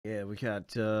We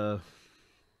got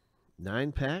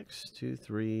 9 packs. 2,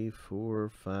 3, 4,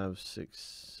 5,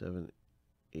 6, 7,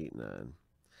 8, 9.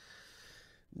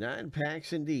 9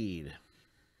 packs indeed.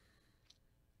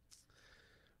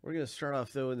 We're going to start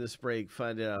off, though, in this break,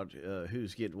 find out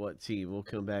who's getting what team. We'll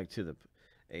come back to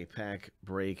a pack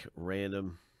break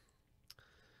random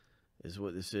is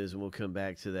what this is, and we'll come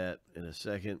back to that in a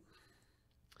second.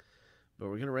 But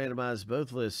we're going to randomize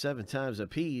both lists 7 times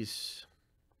apiece.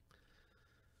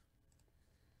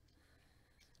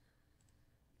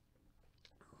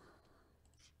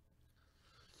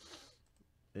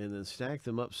 And then stack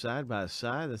them up side by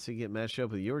side. That's to get matched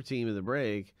up with your team in the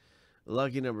break.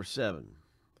 Lucky number 7.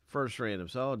 First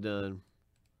random's all done.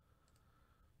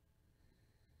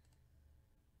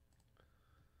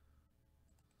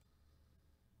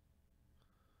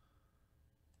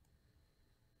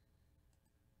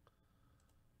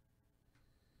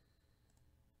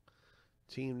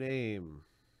 Team name.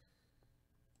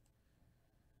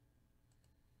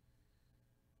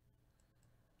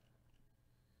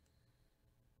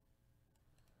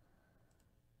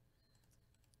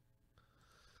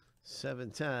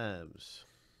 Seven times.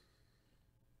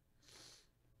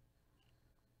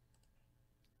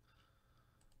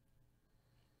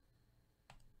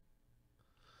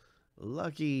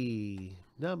 Lucky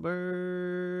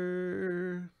number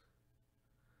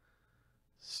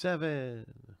 7.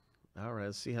 All right,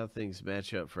 let's see how things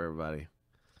match up for everybody.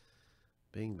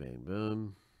 Bing, bang,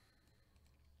 boom.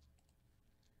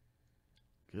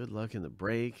 Good luck in the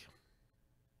break.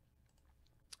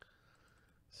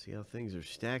 See how things are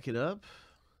stacking up.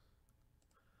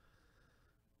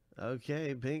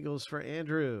 Okay, Bengals for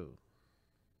Andrew.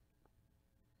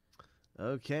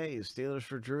 Okay, Steelers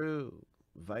for Drew.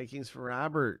 Vikings for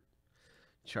Robert.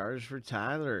 Chargers for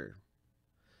Tyler.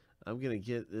 I'm going to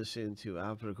get this into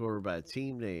alphabetical order by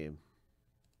team name.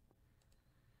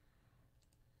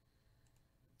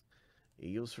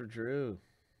 Eagles for Drew.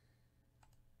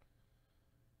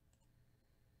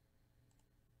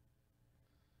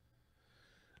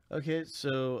 Okay,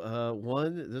 so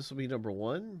this will be number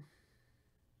 1.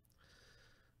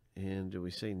 And do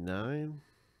we say 9?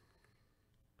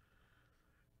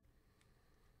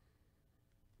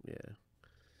 Yeah.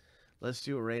 Let's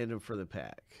do a random for the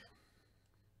pack.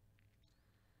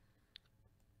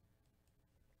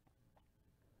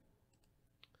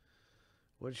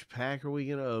 Which pack are we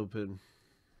going to open?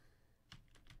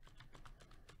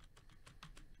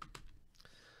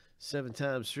 7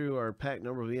 times through. Our pack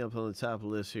number will be up on the top of the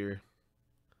list here.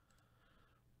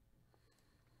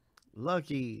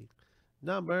 Lucky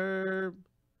number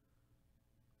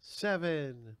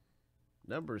 7.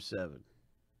 Number 7.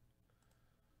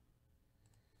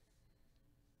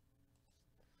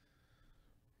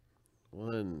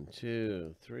 One,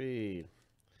 2, 3,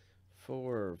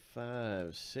 4,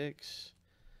 5, 6,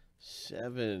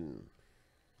 7.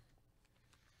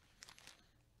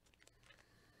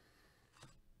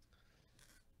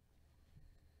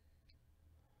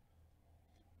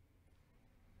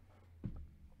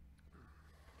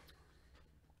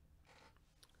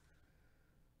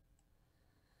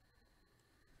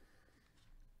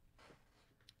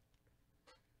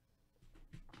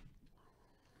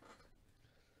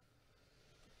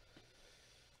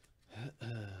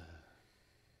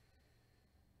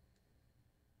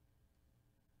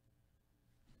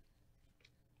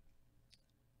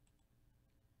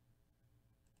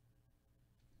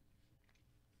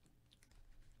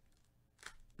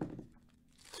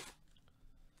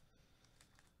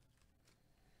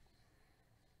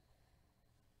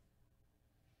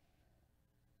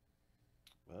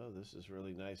 Oh, this is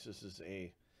really nice. This is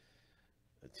a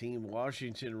Team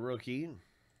Washington rookie.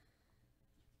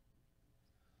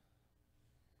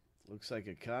 Looks like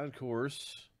a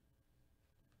concourse.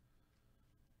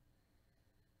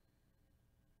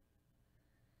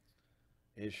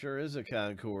 It sure is a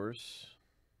concourse.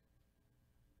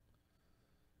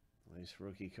 Nice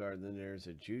rookie card. And then there's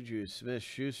a Juju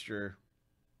Smith-Schuster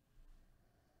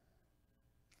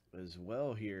as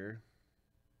well here.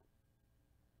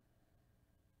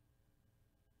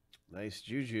 Nice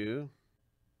Juju.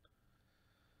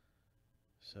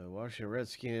 So Washington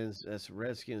Redskins, that's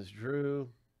Redskins Drew.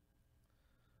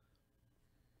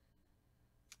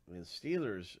 And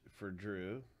Steelers for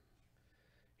Drew.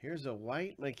 Here's a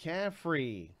white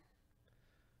McCaffrey.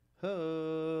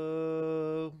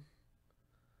 Ho.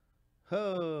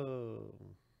 Ho.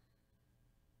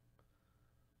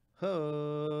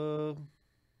 Ho.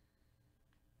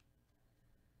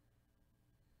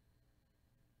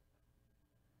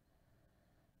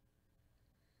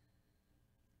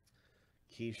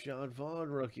 Keyshawn Vaughn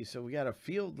rookie. So we got a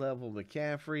field level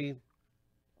McCaffrey.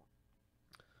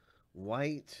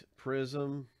 White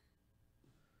prism.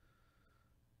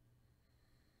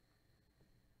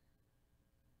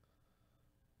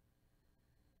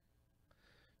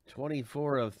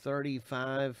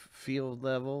 /35 field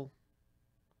level.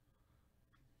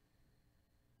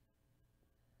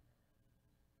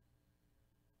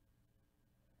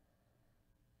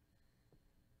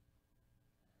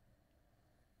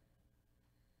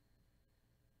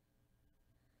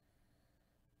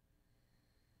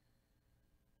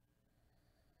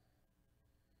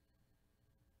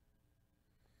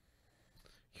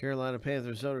 Carolina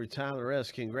Panthers owner Tyler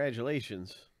S.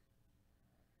 Congratulations.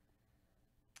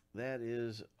 That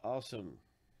is awesome.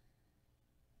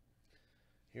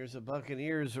 Here's a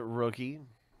Buccaneers rookie.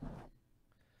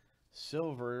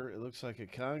 Silver. It looks like a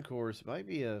concourse. Might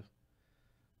be a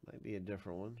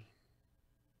different one.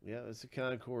 Yeah, it's a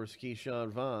concourse.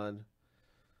 Keyshawn Vaughn.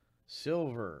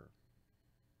 Silver.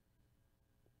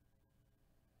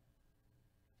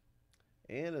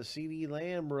 And a CD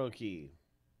Lamb rookie.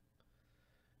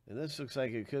 And this looks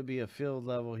like it could be a field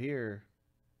level here.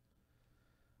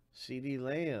 CD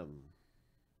Lamb.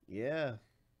 Yeah.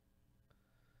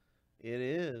 It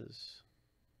is.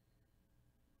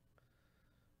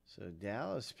 So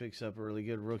Dallas picks up a really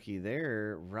good rookie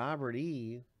there. Robert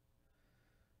E.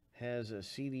 has a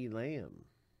CD Lamb.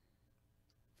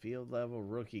 Field level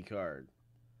rookie card.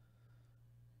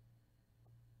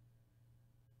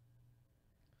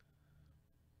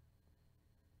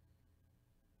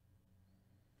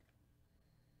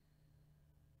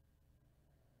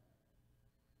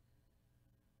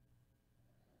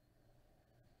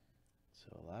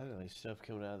 So a lot of nice stuff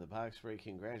coming out of the box break.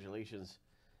 Congratulations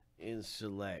in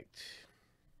Select.